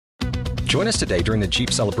Join us today during the Jeep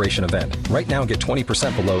Celebration event. Right now, get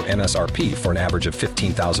 20% below MSRP for an average of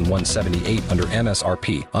 $15,178 under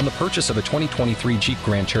MSRP on the purchase of a 2023 Jeep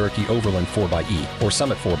Grand Cherokee Overland 4xE or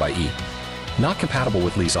Summit 4xE. Not compatible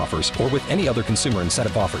with lease offers or with any other consumer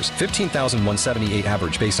incentive offers. $15,178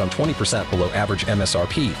 average based on 20% below average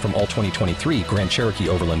MSRP from all 2023 Grand Cherokee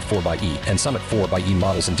Overland 4xE and Summit 4xE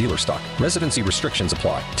models in dealer stock. Residency restrictions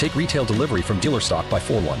apply. Take retail delivery from dealer stock by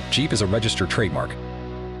 4/1. Jeep is a registered trademark.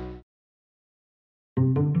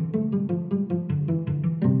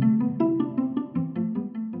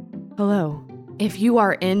 Hello. If you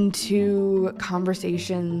are into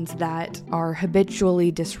conversations that are habitually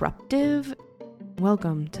disruptive,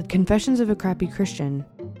 welcome to Confessions of a Crappy Christian,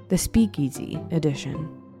 the Speakeasy edition.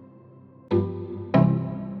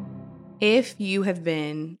 If you have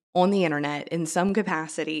been on the internet in some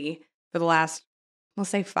capacity for the last, let's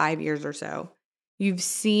say 5 years or so, you've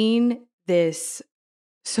seen this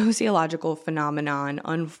sociological phenomenon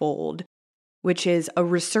unfold, which is a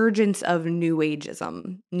resurgence of New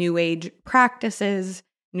Ageism, New Age practices,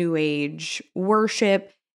 New Age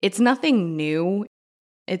worship. It's nothing new.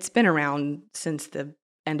 It's been around since the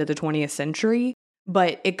end of the 20th century,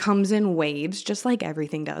 but it comes in waves, just like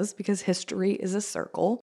everything does, because history is a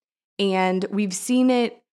circle. And we've seen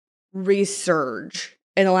it resurge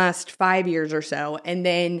in the last 5 years or so. And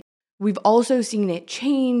then we've also seen it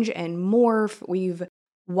change and morph. We've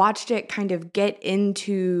watched it kind of get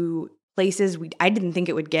into places I didn't think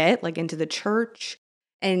it would get, like into the church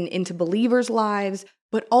and into believers' lives.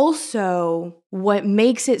 But also, what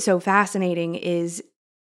makes it so fascinating is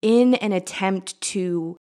in an attempt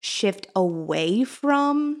to shift away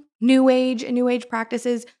from New Age and New Age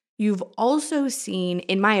practices, you've also seen,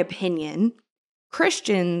 in my opinion,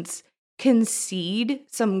 Christians concede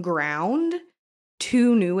some ground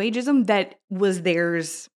to New Ageism that was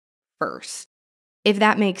theirs first, if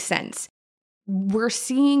that makes sense. We're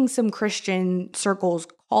seeing some Christian circles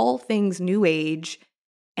call things New Age,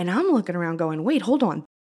 and I'm looking around going, wait, hold on.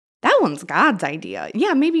 That one's God's idea.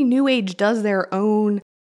 Yeah, maybe New Age does their own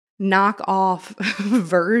knockoff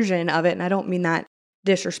version of it, and I don't mean that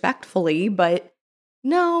disrespectfully, but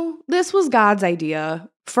no, this was God's idea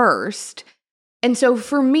first. And so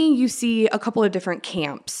for me, you see a couple of different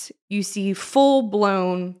camps. You see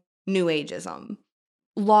full-blown New Ageism.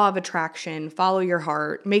 Law of attraction, follow your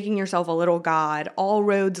heart, making yourself a little god, all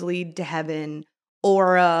roads lead to heaven,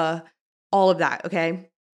 aura, all of that, okay?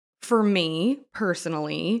 For me,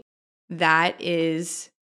 personally, that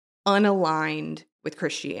is unaligned with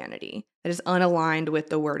Christianity. That is unaligned with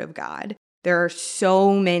the Word of God. There are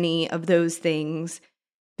so many of those things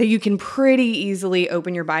that you can pretty easily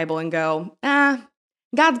open your Bible and go,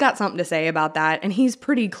 God's got something to say about that. And he's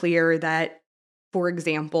pretty clear that, for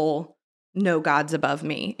example, no gods above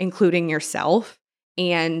me, including yourself.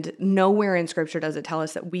 And nowhere in Scripture does it tell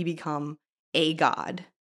us that we become a God.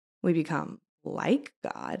 We become like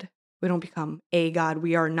God. We don't become a God.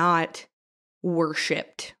 We are not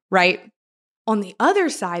worshipped, right? On the other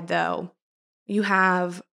side, though, you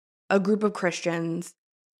have a group of Christians.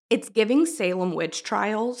 It's giving Salem witch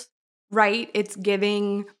trials, right? It's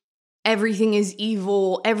giving everything is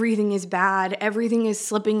evil, everything is bad, everything is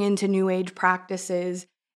slipping into New Age practices.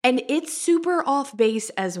 And it's super off base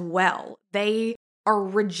as well. They are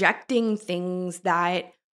rejecting things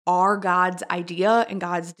that are God's idea and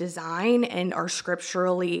God's design and are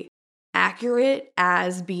scripturally accurate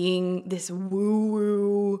as being this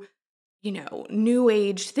woo-woo, New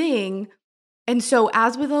Age thing. And so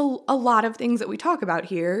as with a lot of things that we talk about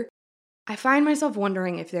here, I find myself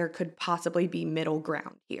wondering if there could possibly be middle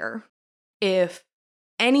ground here. If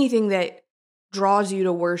anything that draws you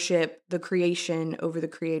to worship the creation over the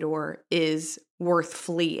creator is worth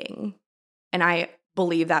fleeing. And I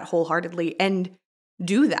believe that wholeheartedly and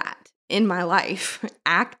do that in my life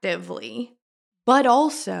actively. But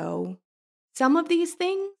also, some of these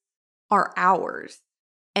things are ours.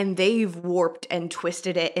 And they've warped and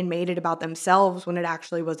twisted it and made it about themselves when it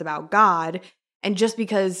actually was about God. And just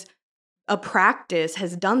because a practice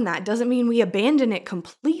has done that doesn't mean we abandon it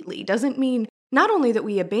completely. Doesn't mean not only that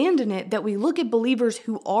we abandon it, that we look at believers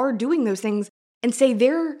who are doing those things and say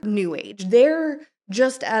they're New Age. They're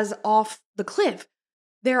just as off the cliff.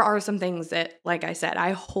 There are some things that, like I said,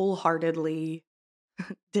 I wholeheartedly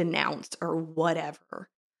denounce or whatever.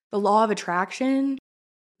 The law of attraction,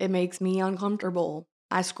 it makes me uncomfortable.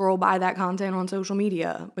 I scroll by that content on social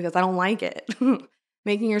media because I don't like it.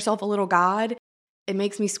 Making yourself a little god, it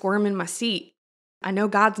makes me squirm in my seat. I know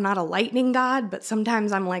God's not a lightning God, but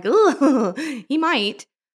sometimes I'm like, ugh, he might.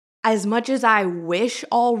 As much as I wish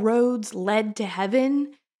all roads led to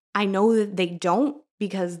heaven, I know that they don't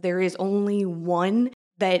because there is only one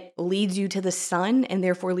that leads you to the Son and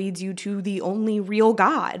therefore leads you to the only real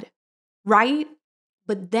God, right?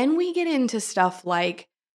 But then we get into stuff like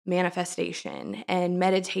manifestation and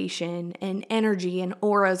meditation and energy and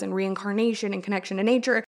auras and reincarnation and connection to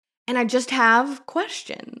nature. And I just have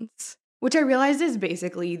questions, which I realize is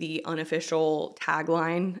basically the unofficial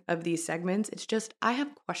tagline of these segments. It's just, I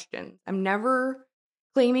have questions. I'm never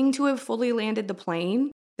claiming to have fully landed the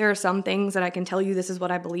plane. There are some things that I can tell you this is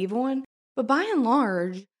what I believe on, but by and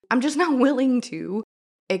large, I'm just not willing to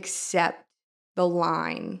accept the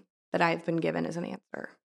line that I've been given as an answer.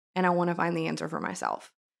 And I want to find the answer for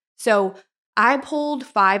myself. So I pulled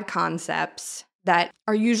 5 concepts that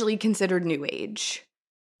are usually considered New Age.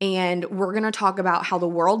 And we're going to talk about how the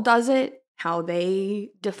world does it, how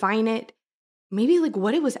they define it, maybe like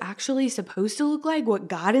what it was actually supposed to look like, what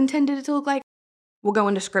God intended it to look like. We'll go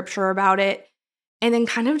into scripture about it. And then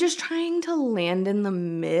kind of just trying to land in the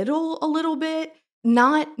middle a little bit.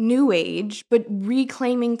 Not New Age, but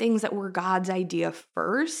reclaiming things that were God's idea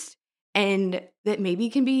first and that maybe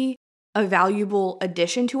can be a valuable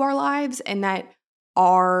addition to our lives, and that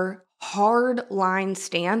our hard line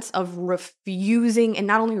stance of refusing, and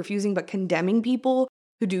not only refusing, but condemning people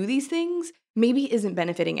who do these things maybe isn't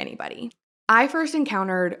benefiting anybody. I first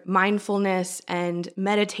encountered mindfulness and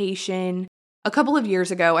meditation a couple of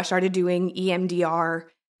years ago. I started doing EMDR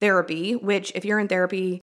therapy, which if you're in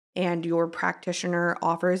therapy and your practitioner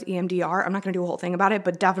offers EMDR, I'm not going to do a whole thing about it,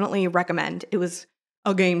 but definitely recommend. It was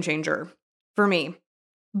a game changer for me.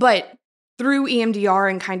 But through EMDR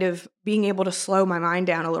and kind of being able to slow my mind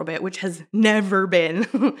down a little bit, which has never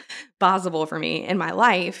been possible for me in my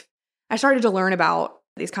life, I started to learn about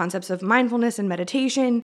these concepts of mindfulness and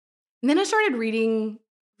meditation. And then I started reading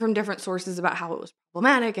from different sources about how it was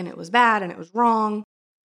problematic and it was bad and it was wrong,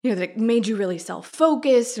 that it made you really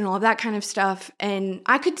self-focused and all of that kind of stuff. And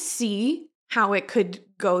I could see how it could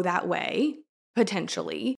go that way,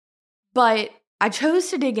 potentially. But I chose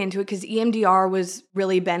to dig into it because EMDR was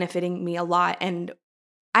really benefiting me a lot. And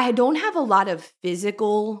I don't have a lot of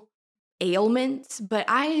physical ailments, but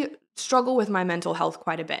I struggle with my mental health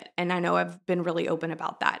quite a bit. And I know I've been really open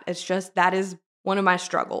about that. It's just that is one of my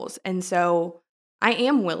struggles. And so I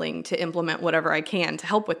am willing to implement whatever I can to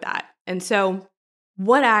help with that. And so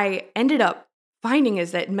what I ended up finding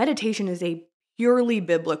is that meditation is a purely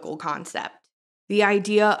biblical concept. The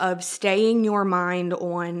idea of staying your mind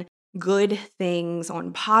on good things,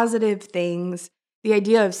 on positive things, the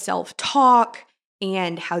idea of self-talk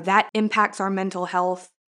and how that impacts our mental health.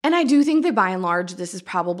 And I do think that by and large, this is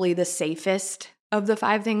probably the safest of the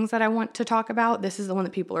 5 things that I want to talk about. This is the one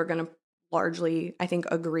that people are going to largely, I think,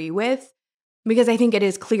 agree with, because I think it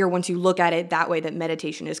is clear once you look at it that way that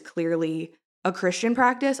meditation is clearly a Christian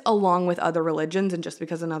practice along with other religions. And just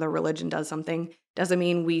because another religion does something doesn't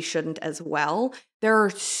mean we shouldn't as well. There are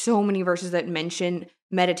so many verses that mention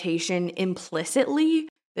meditation implicitly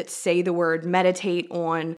that say the word meditate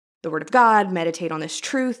on the word of God, meditate on this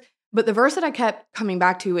truth. But the verse that I kept coming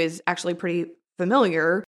back to is actually pretty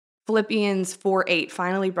familiar. Philippians 4:8,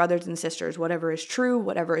 finally, brothers and sisters, whatever is true,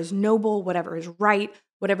 whatever is noble, whatever is right,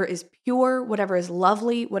 whatever is pure, whatever is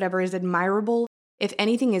lovely, whatever is admirable, if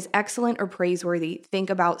anything is excellent or praiseworthy, think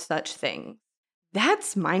about such things.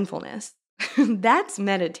 That's mindfulness. That's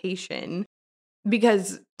meditation.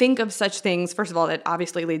 Because think of such things, first of all, that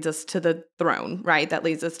obviously leads us to the throne, right? That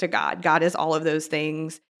leads us to God. God is all of those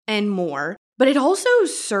things and more. But it also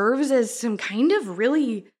serves as some kind of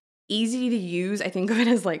really easy to use, I think of it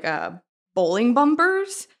as like bowling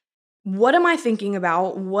bumpers. What am I thinking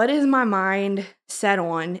about? What is my mind set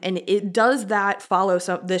on? And it does that follow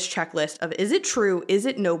this checklist of, is it true? Is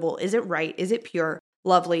it noble? Is it right? Is it pure,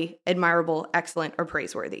 lovely, admirable, excellent, or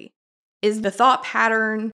praiseworthy? Is the thought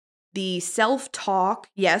pattern, the self-talk,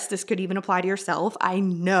 yes, this could even apply to yourself. I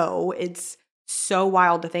know it's so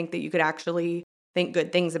wild to think that you could actually think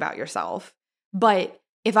good things about yourself. But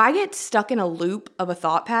if I get stuck in a loop of a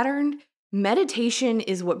thought pattern, meditation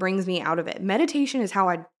is what brings me out of it. Meditation is how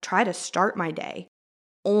I try to start my day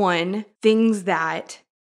on things that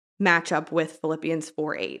match up with Philippians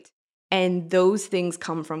 4:8. And those things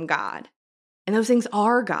come from God. And those things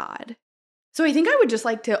are God. So I think I would just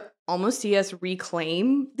like to almost see us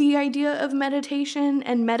reclaim the idea of meditation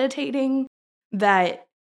and meditating, that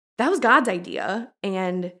was God's idea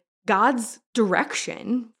and God's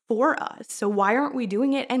direction for us. So why aren't we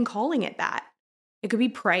doing it and calling it that? It could be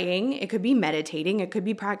praying, it could be meditating, it could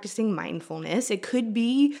be practicing mindfulness, it could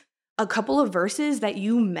be a couple of verses that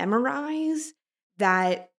you memorize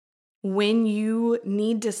that when you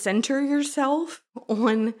need to center yourself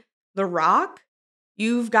on the rock,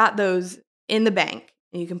 you've got those in the bank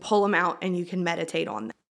and you can pull them out and you can meditate on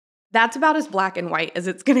them. That's about as black and white as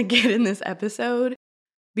it's going to get in this episode,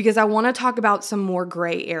 because I want to talk about some more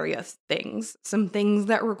gray area things, some things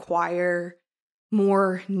that require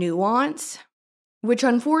more nuance, which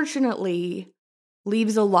unfortunately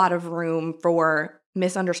leaves a lot of room for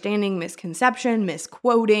misunderstanding, misconception,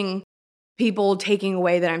 misquoting, people taking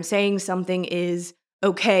away that I'm saying something is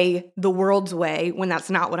okay the world's way when that's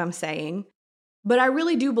not what I'm saying. But I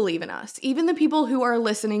really do believe in us. Even the people who are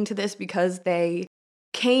listening to this because they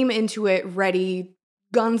came into it ready,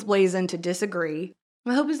 guns blazing to disagree,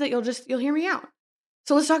 my hope is that you'll hear me out.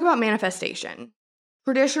 So let's talk about manifestation.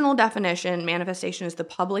 Traditional definition, manifestation is the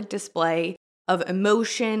public display of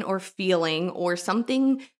emotion or feeling or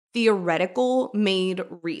something theoretical made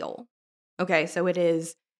real. Okay, so it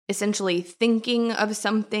is essentially thinking of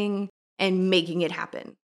something and making it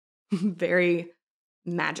happen. Very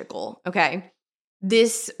magical, okay?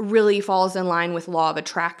 This really falls in line with law of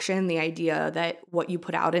attraction, the idea that what you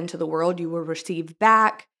put out into the world, you will receive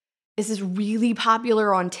back. This is really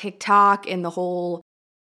popular on TikTok in the whole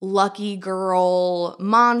lucky girl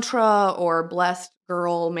mantra or blessed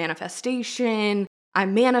girl manifestation. I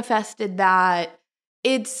manifested that.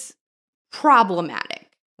 It's problematic,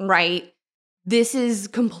 right? This is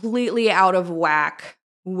completely out of whack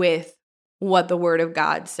with what the Word of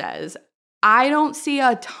God says. I don't see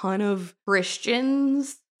a ton of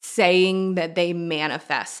Christians saying that they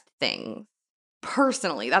manifest things.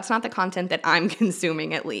 Personally, that's not the content that I'm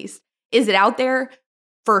consuming, at least. Is it out there?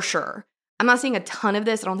 For sure. I'm not seeing a ton of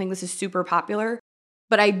this. I don't think this is super popular.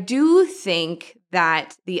 But I do think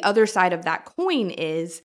that the other side of that coin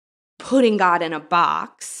is putting God in a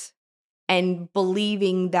box and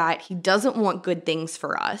believing that He doesn't want good things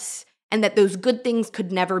for us and that those good things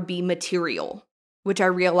could never be material, which I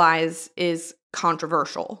realize is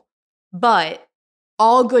controversial. But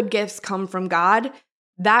all good gifts come from God.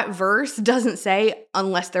 That verse doesn't say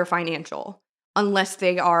unless they're financial, unless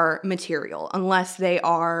they are material, unless they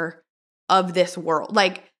are of this world.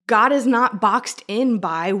 Like, God is not boxed in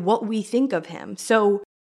by what we think of Him. So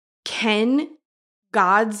can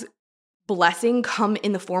God's blessing come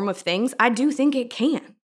in the form of things? I do think it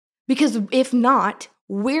can. Because if not,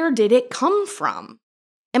 where did it come from?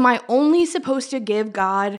 Am I only supposed to give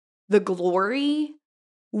God the glory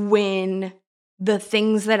when the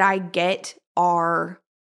things that I get are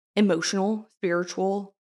emotional,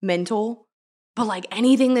 spiritual, mental? But like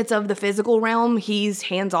anything that's of the physical realm, He's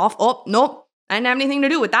hands off. Oh, nope, I didn't have anything to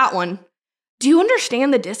do with that one. Do you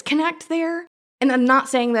understand the disconnect there? And I'm not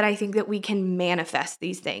saying that I think that we can manifest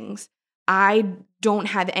these things. I don't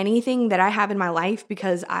have anything that I have in my life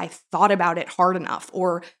because I thought about it hard enough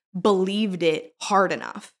or believed it hard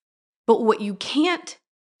enough. But what you can't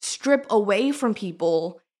strip away from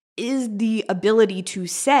people is the ability to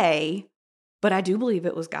say, but I do believe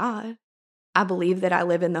it was God. I believe that I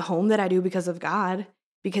live in the home that I do because of God,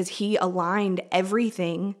 because He aligned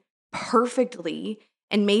everything perfectly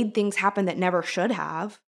and made things happen that never should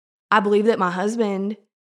have. I believe that my husband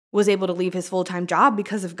was able to leave his full-time job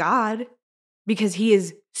because of God, because He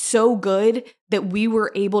is so good that we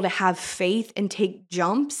were able to have faith and take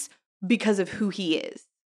jumps because of who He is.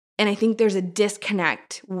 And I think there's a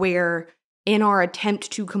disconnect where in our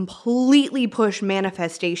attempt to completely push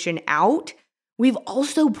manifestation out, we've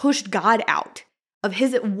also pushed God out of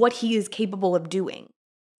what He is capable of doing.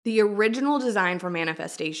 The original design for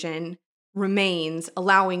manifestation remains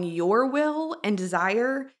allowing your will and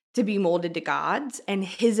desire to be molded to God's and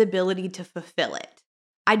His ability to fulfill it.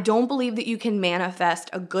 I don't believe that you can manifest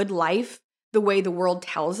a good life the way the world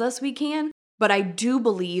tells us we can, but I do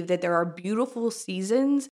believe that there are beautiful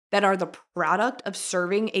seasons that are the product of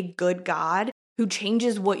serving a good God who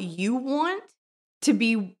changes what you want to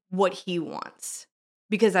be what He wants,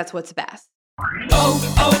 because that's what's best.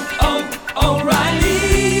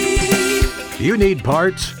 O'Reilly! You need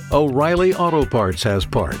parts? O'Reilly Auto Parts has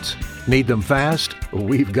parts. Need them fast?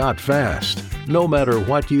 We've got fast. No matter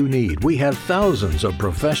what you need, we have thousands of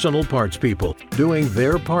professional parts people doing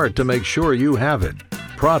their part to make sure you have it.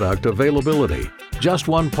 Product availability. Just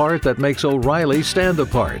one part that makes O'Reilly stand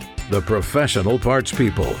apart. The professional parts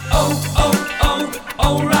people.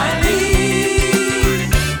 O'Reilly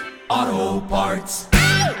Auto Parts.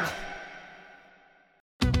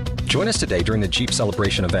 Join us today during the Jeep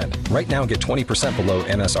Celebration event. Right now, get 20% below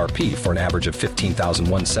MSRP for an average of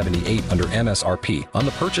 $15,178 under MSRP on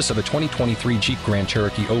the purchase of a 2023 Jeep Grand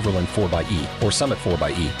Cherokee Overland 4xE or Summit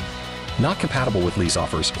 4xE. Not compatible with lease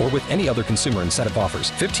offers or with any other consumer incentive offers.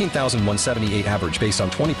 $15,178 average based on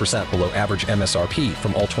 20% below average MSRP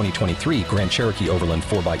from all 2023 Grand Cherokee Overland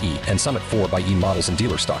 4xE and Summit 4xE models in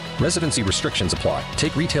dealer stock. Residency restrictions apply.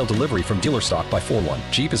 Take retail delivery from dealer stock by 4/1.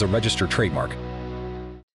 Jeep is a registered trademark.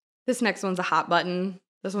 This next one's a hot button.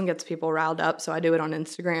 This one gets people riled up, so I do it on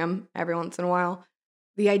Instagram every once in a while.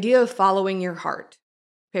 The idea of following your heart.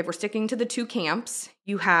 Okay, if we're sticking to the two camps,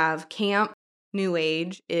 you have camp New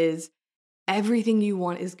Age is everything you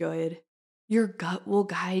want is good. Your gut will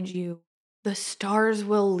guide you. The stars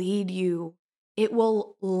will lead you. It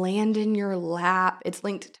will land in your lap. It's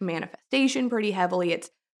linked to manifestation pretty heavily. It's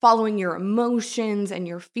following your emotions, and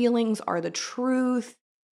your feelings are the truth,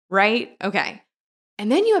 right? Okay.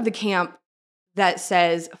 And then you have the camp that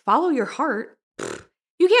says, follow your heart.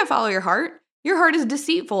 You can't follow your heart. Your heart is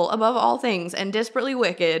deceitful above all things and desperately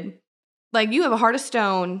wicked. Like, you have a heart of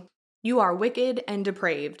stone. You are wicked and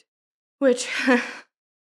depraved, which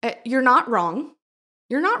you're not wrong.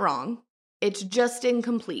 You're not wrong. It's just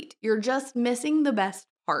incomplete. You're just missing the best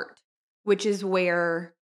part, which is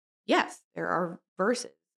where, yes, there are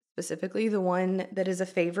verses. Specifically, the one that is a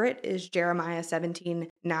favorite is Jeremiah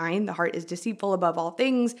 17:9. The heart is deceitful above all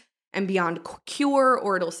things and beyond cure,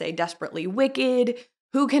 or it'll say desperately wicked.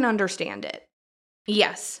 Who can understand it?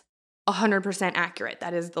 Yes, 100% accurate.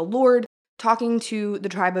 That is the Lord talking to the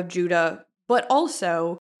tribe of Judah, but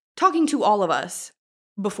also talking to all of us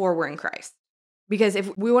before we're in Christ. Because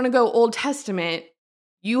if we want to go Old Testament,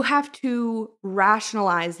 you have to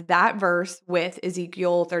rationalize that verse with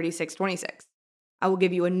Ezekiel 36:26. I will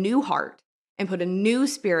give you a new heart and put a new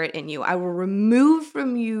spirit in you. I will remove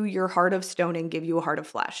from you your heart of stone and give you a heart of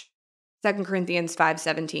flesh. 2 Corinthians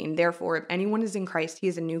 5:17. Therefore, if anyone is in Christ, he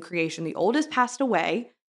is a new creation. The old has passed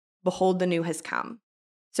away. Behold, the new has come.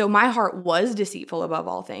 So my heart was deceitful above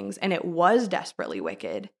all things, and it was desperately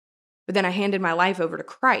wicked. But then I handed my life over to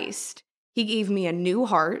Christ. He gave me a new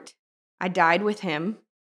heart. I died with him,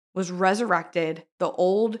 was resurrected. The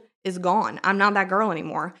old is gone. I'm not that girl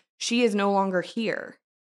anymore. She is no longer here.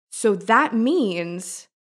 So that means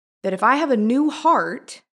that if I have a new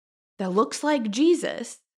heart that looks like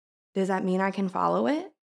Jesus, does that mean I can follow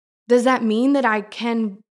it? Does that mean that I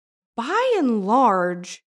can, by and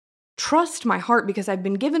large, trust my heart because I've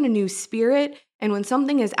been given a new spirit? And when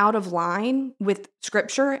something is out of line with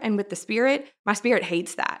scripture and with the spirit, my spirit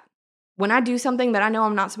hates that. When I do something that I know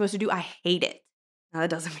I'm not supposed to do, I hate it. Now,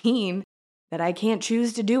 that doesn't mean that I can't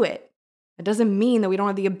choose to do it. It doesn't mean that we don't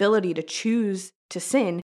have the ability to choose to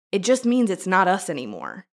sin. It just means it's not us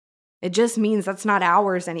anymore. It just means that's not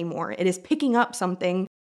ours anymore. It is picking up something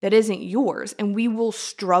that isn't yours. And we will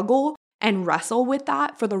struggle and wrestle with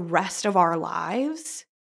that for the rest of our lives.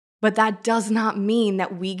 But that does not mean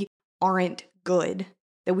that we aren't good,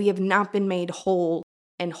 that we have not been made whole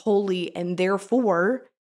and holy, and therefore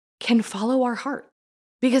can follow our heart.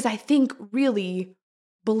 Because I think really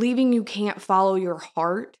believing you can't follow your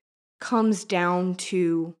heart comes down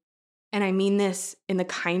to, and I mean this in the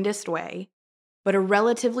kindest way, but a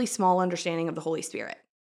relatively small understanding of the Holy Spirit.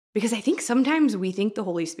 Because I think sometimes we think the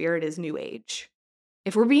Holy Spirit is New Age.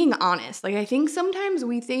 If we're being honest, I think sometimes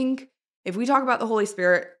we think if we talk about the Holy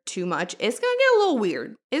Spirit too much, it's going to get a little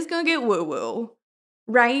weird. It's going to get woo-woo,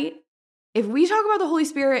 right? If we talk about the Holy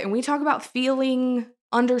Spirit and we talk about feeling,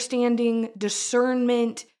 understanding,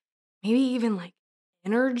 discernment, maybe even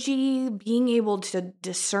energy, being able to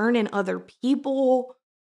discern in other people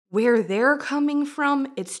where they're coming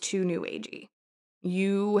from, it's too New Agey.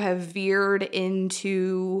 You have veered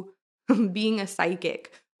into being a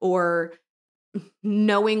psychic or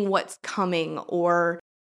knowing what's coming or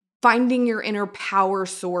finding your inner power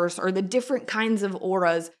source or the different kinds of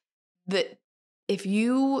auras that if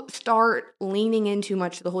you start leaning in too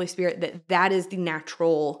much to the Holy Spirit, that is the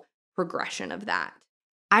natural progression of that.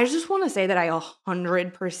 I just want to say that I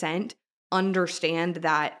 100% understand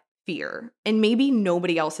that fear. And maybe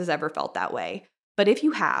nobody else has ever felt that way. But if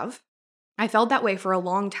you have, I felt that way for a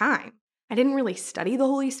long time. I didn't really study the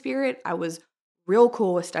Holy Spirit. I was real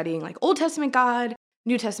cool with studying Old Testament God,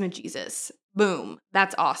 New Testament Jesus. Boom.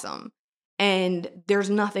 That's awesome. And there's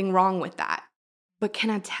nothing wrong with that. But can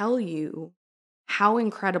I tell you how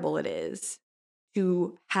incredible it is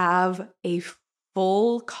to have a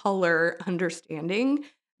full color understanding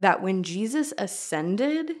that when Jesus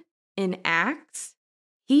ascended in Acts,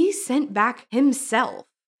 he sent back himself.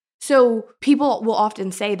 So people will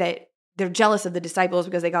often say that they're jealous of the disciples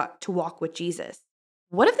because they got to walk with Jesus.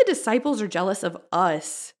 What if the disciples are jealous of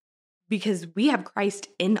us because we have Christ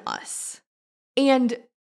in us? And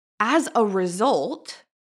as a result,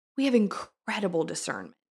 we have incredible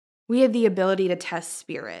discernment. We have the ability to test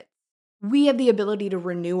spirits. We have the ability to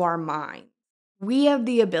renew our mind. We have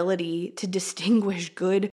the ability to distinguish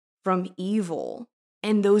good from evil.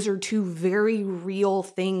 And those are two very real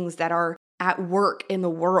things that are at work in the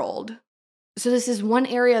world. So this is one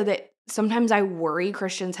area that sometimes I worry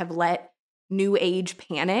Christians have let New Age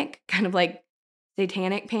panic kind of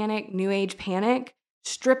satanic panic, New Age panic,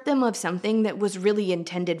 stripped them of something that was really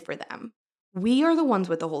intended for them. We are the ones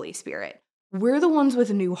with the Holy Spirit. We're the ones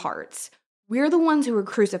with new hearts. We're the ones who were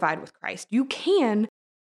crucified with Christ. You can,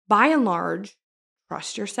 by and large,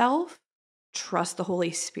 trust yourself, trust the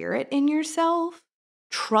Holy Spirit in yourself,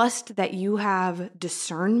 trust that you have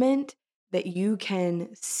discernment, that you can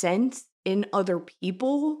sense in other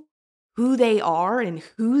people who they are and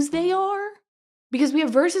whose they are. Because we have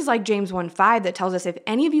verses like James 1:5 that tells us if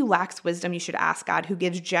any of you lacks wisdom, you should ask God, who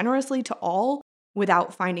gives generously to all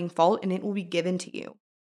without finding fault, and it will be given to you.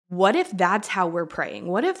 What if that's how we're praying?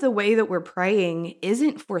 What if the way that we're praying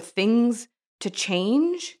isn't for things to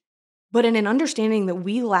change, but in an understanding that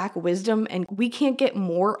we lack wisdom and we can't get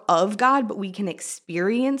more of God, but we can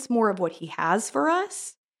experience more of what He has for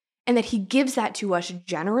us, and that He gives that to us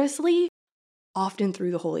generously, often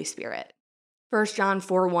through the Holy Spirit. 1 John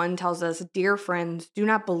 4:1 tells us, "Dear friends, do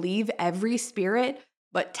not believe every spirit,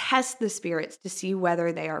 but test the spirits to see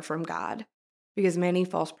whether they are from God, because many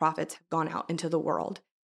false prophets have gone out into the world."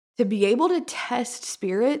 To be able to test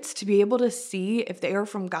spirits, to be able to see if they are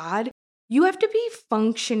from God, you have to be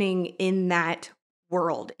functioning in that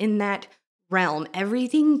world, in that realm.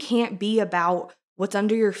 Everything can't be about what's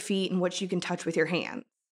under your feet and what you can touch with your hands.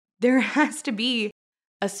 There has to be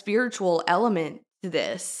a spiritual element to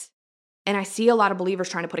this. And I see a lot of believers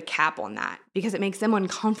trying to put a cap on that because it makes them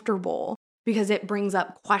uncomfortable, because it brings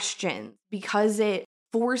up questions, because it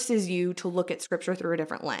forces you to look at scripture through a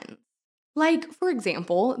different lens. Like, for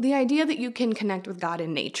example, the idea that you can connect with God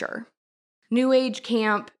in nature. New Age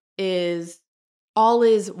camp is all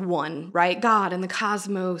is one, right? God and the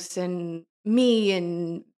cosmos and me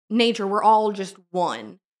and nature, we're all just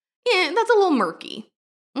one. Yeah, that's a little murky.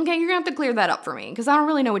 Okay, you're gonna have to clear that up for me because I don't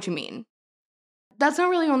really know what you mean. That's not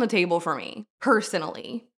really on the table for me,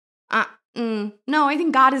 personally. No, I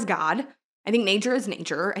think God is God. I think nature is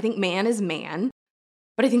nature. I think man is man.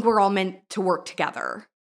 But I think we're all meant to work together.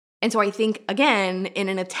 And so I think, again, in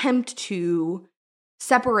an attempt to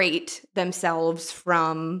separate themselves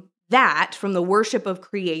from that, from the worship of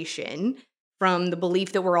creation, from the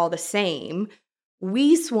belief that we're all the same,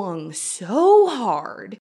 we swung so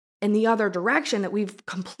hard in the other direction that we've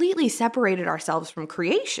completely separated ourselves from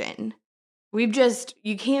creation.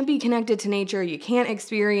 You can't be connected to nature. You can't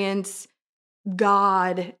experience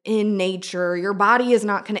God in nature. Your body is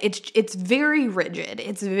not it's very rigid.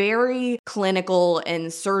 It's very clinical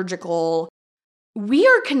and surgical. We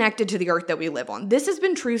are connected to the earth that we live on. This has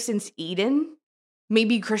been true since Eden.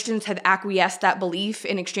 Maybe Christians have acquiesced that belief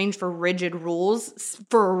in exchange for rigid rules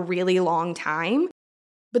for a really long time.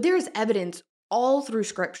 But there is evidence all through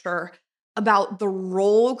scripture about the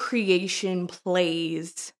role creation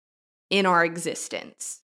plays in our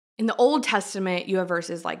existence. In the Old Testament, you have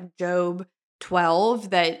verses like Job 12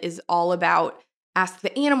 that is all about ask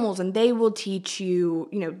the animals and they will teach you,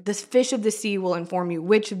 this fish of the sea will inform you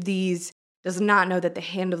which of these does not know that the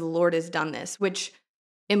hand of the Lord has done this, which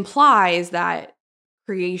implies that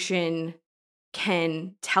creation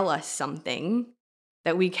can tell us something,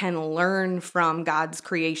 that we can learn from God's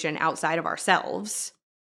creation outside of ourselves.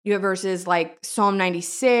 You have verses like Psalm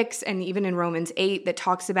 96 and even in Romans 8 that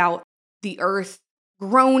talks about the earth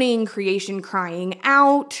groaning, creation crying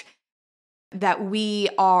out, that we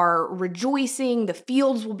are rejoicing, the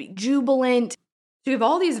fields will be jubilant. So you have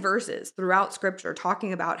all these verses throughout scripture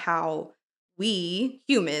talking about how we,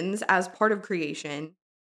 humans, as part of creation,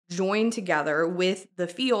 join together with the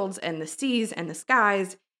fields and the seas and the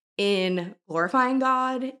skies in glorifying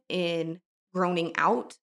God, in groaning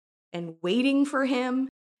out and waiting for Him,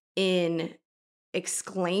 in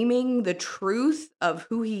exclaiming the truth of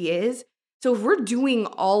who He is. So if we're doing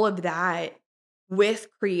all of that with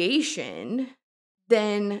creation,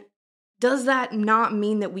 then does that not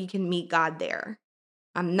mean that we can meet God there?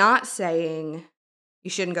 I'm not saying you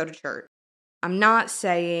shouldn't go to church. I'm not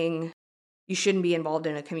saying you shouldn't be involved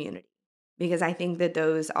in a community, because I think that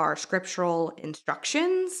those are scriptural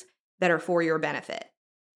instructions that are for your benefit.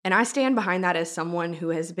 And I stand behind that as someone who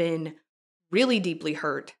has been really deeply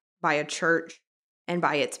hurt by a church and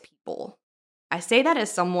by its people. I say that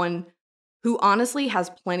as someone who honestly has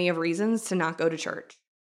plenty of reasons to not go to church.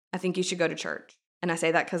 I think you should go to church. And I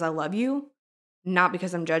say that because I love you, not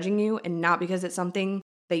because I'm judging you, and not because it's something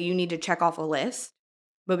that you need to check off a list,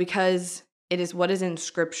 but because it is what is in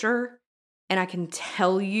scripture. And I can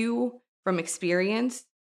tell you from experience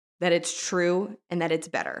that it's true and that it's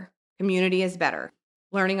better. Community is better.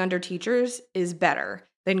 Learning under teachers is better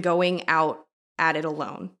than going out at it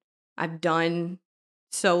alone. I've done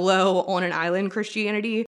solo on an island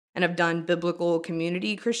Christianity, and I've done biblical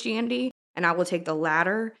community Christianity, and I will take the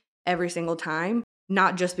latter every single time,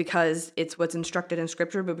 not just because it's what's instructed in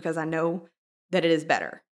Scripture, but because I know that it is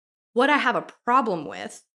better. What I have a problem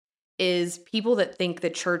with is people that think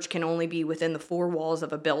that church can only be within the four walls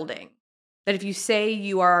of a building. That if you say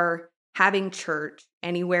you are having church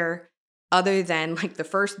anywhere other than like the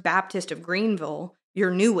First Baptist of Greenville,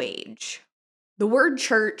 you're New Age. The word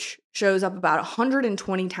church shows up about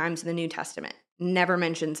 120 times in the New Testament, never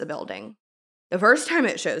mentions a building. The first time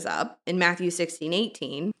it shows up in Matthew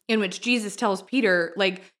 16:18, in which Jesus tells Peter,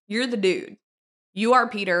 like, you're the dude. You are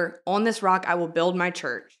Peter. On this rock, I will build my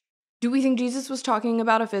church. Do we think Jesus was talking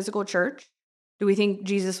about a physical church? Do we think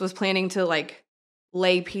Jesus was planning to like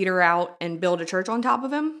lay Peter out and build a church on top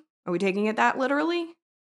of him? Are we taking it that literally?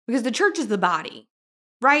 Because the church is the body,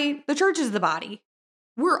 right? The church is the body.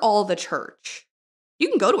 We're all the church. You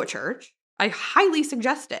can go to a church. I highly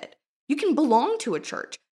suggest it. You can belong to a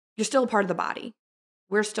church. You're still a part of the body.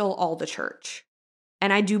 We're still all the church.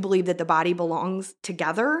 And I do believe that the body belongs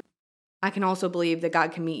together. I can also believe that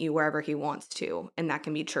God can meet you wherever he wants to, and that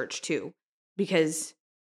can be church too, because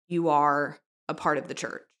you are a part of the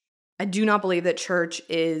church. I do not believe that church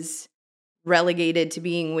is relegated to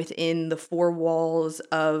being within the four walls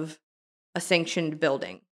of a sanctioned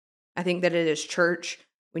building. I think that it is church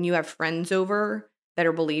when you have friends over that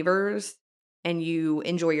are believers and you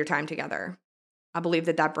enjoy your time together. I believe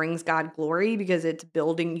that that brings God glory because it's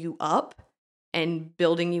building you up and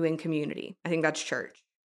building you in community. I think that's church.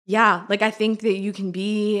 Yeah, like I think that you can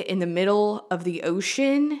be in the middle of the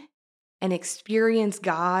ocean and experience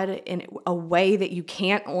God in a way that you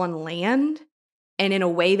can't on land, and in a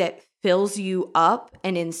way that fills you up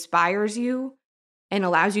and inspires you and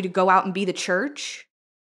allows you to go out and be the church,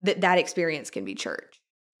 that experience can be church.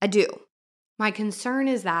 I do. My concern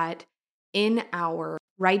is that in our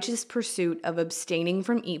righteous pursuit of abstaining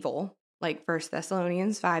from evil, like 1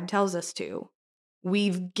 Thessalonians 5 tells us to,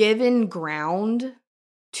 we've given ground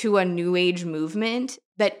to a new age movement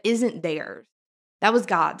that isn't theirs. That was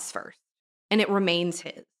God's first, and it remains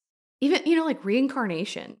his. Even, like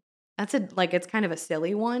reincarnation. It's kind of a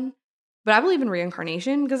silly one, but I believe in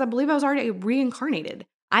reincarnation because I believe I was already reincarnated.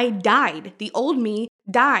 I died. The old me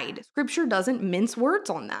died. Scripture doesn't mince words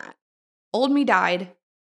on that. Old me died,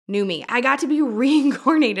 new me. I got to be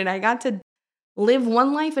reincarnated. I got to live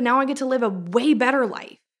one life, and now I get to live a way better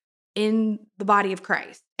life in the body of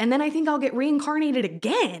Christ. And then I think I'll get reincarnated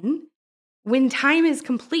again when time is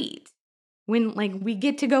complete, when we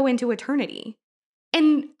get to go into eternity.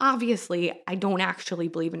 And obviously, I don't actually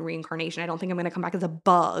believe in reincarnation. I don't think I'm going to come back as a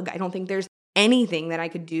bug. I don't think there's anything that I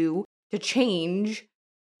could do to change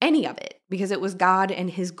any of it because it was God and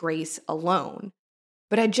his grace alone.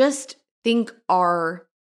 But I just think our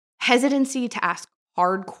hesitancy to ask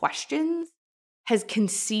hard questions has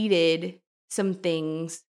conceded some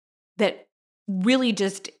things that really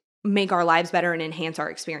just make our lives better and enhance our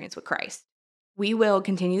experience with Christ. We will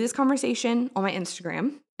continue this conversation on my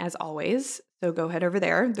Instagram, as always. So go head over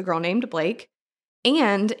there, The Girl Named Blake.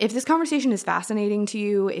 And if this conversation is fascinating to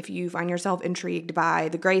you, if you find yourself intrigued by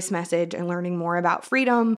the grace message and learning more about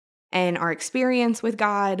freedom and our experience with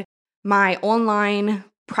God, my online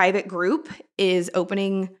private group is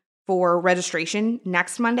opening for registration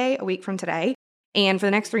next Monday, a week from today. And for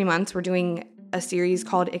the next 3 months, we're doing a series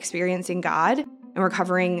called Experiencing God. And we're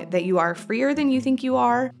covering that you are freer than you think you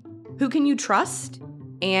are, who can you trust,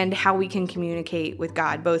 and how we can communicate with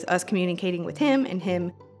God, both us communicating with him and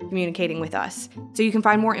him communicating with us. So you can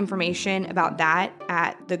find more information about that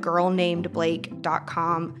at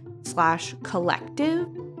thegirlnamedblake.com/collective,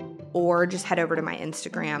 or just head over to my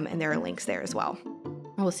Instagram and there are links there as well.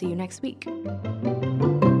 I will see you next week.